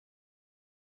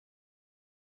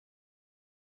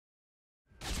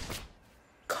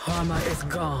Karma is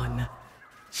gone.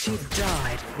 She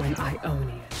died when I own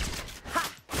it.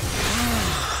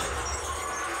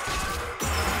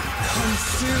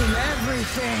 Consume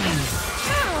everything!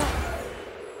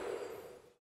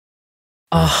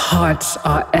 Our hearts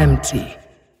are empty,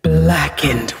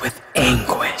 blackened with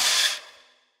anguish.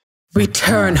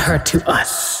 Return her to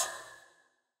us.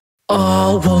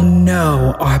 All will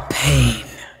know our pain.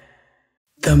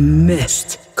 The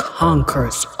mist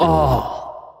conquers all.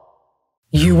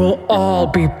 You will all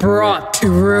be brought to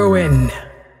ruin.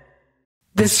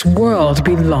 This world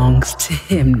belongs to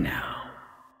him now.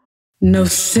 No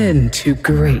sin too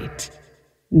great,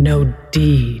 no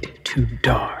deed too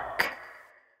dark.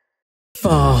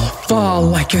 Fall, fall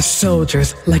like your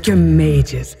soldiers, like your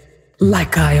mages,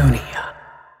 like Ionia.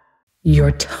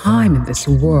 Your time in this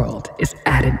world is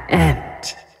at an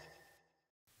end.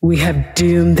 We have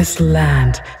doomed this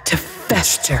land to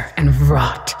fester and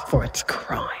rot for its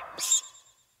crimes.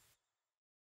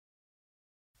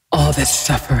 All this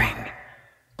suffering,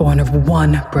 born of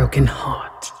one broken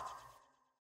heart.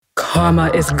 Karma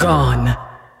is gone.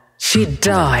 She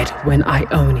died when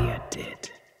Ionia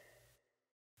did.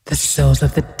 The souls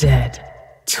of the dead,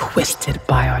 twisted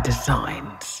by our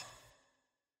designs.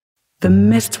 The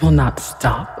mist will not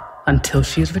stop until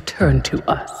she is returned to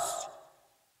us.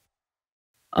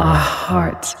 Our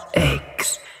heart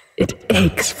aches. It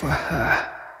aches for her.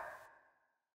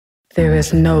 There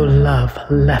is no love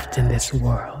left in this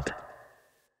world.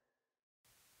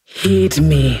 Heed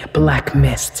me, Black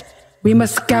Mist. We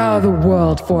must scour the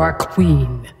world for our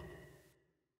queen.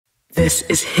 This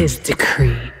is his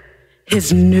decree,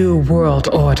 his new world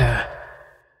order.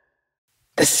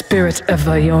 The spirit of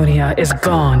Ionia is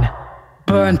gone,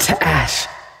 burned to ash,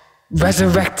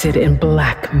 resurrected in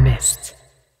black mist.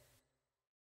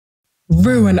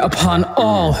 Ruin upon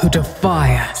all who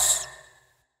defy us.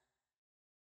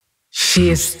 She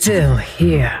is still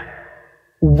here,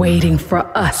 waiting for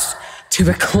us to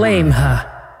reclaim her.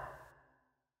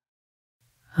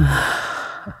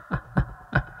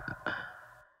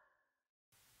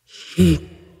 He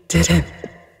didn't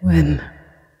win.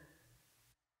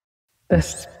 The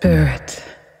spirit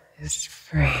is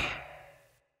free.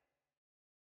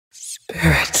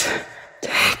 Spirit,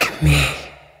 take me.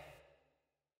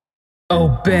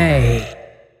 Obey.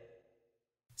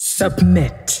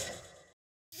 Submit.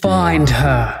 Find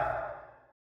her.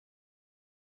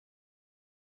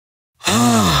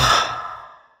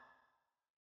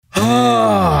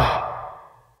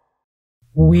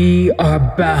 We are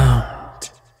bound.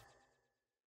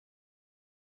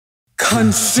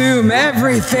 Consume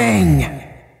everything.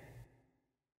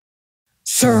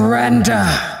 Surrender.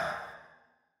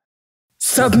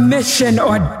 Submission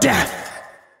or death.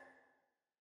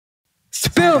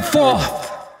 Spill forth.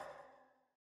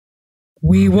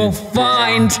 We will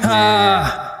find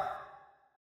her.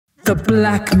 The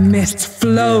black mist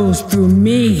flows through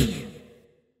me.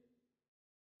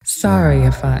 Sorry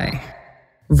if I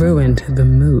ruined the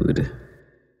mood.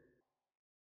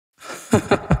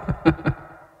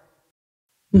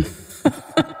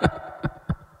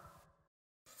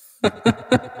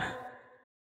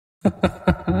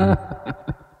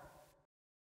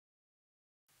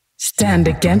 Stand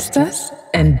against us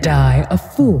and die a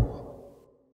fool.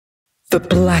 The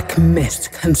black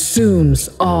mist consumes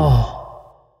all.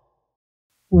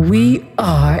 We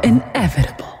are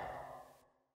inevitable.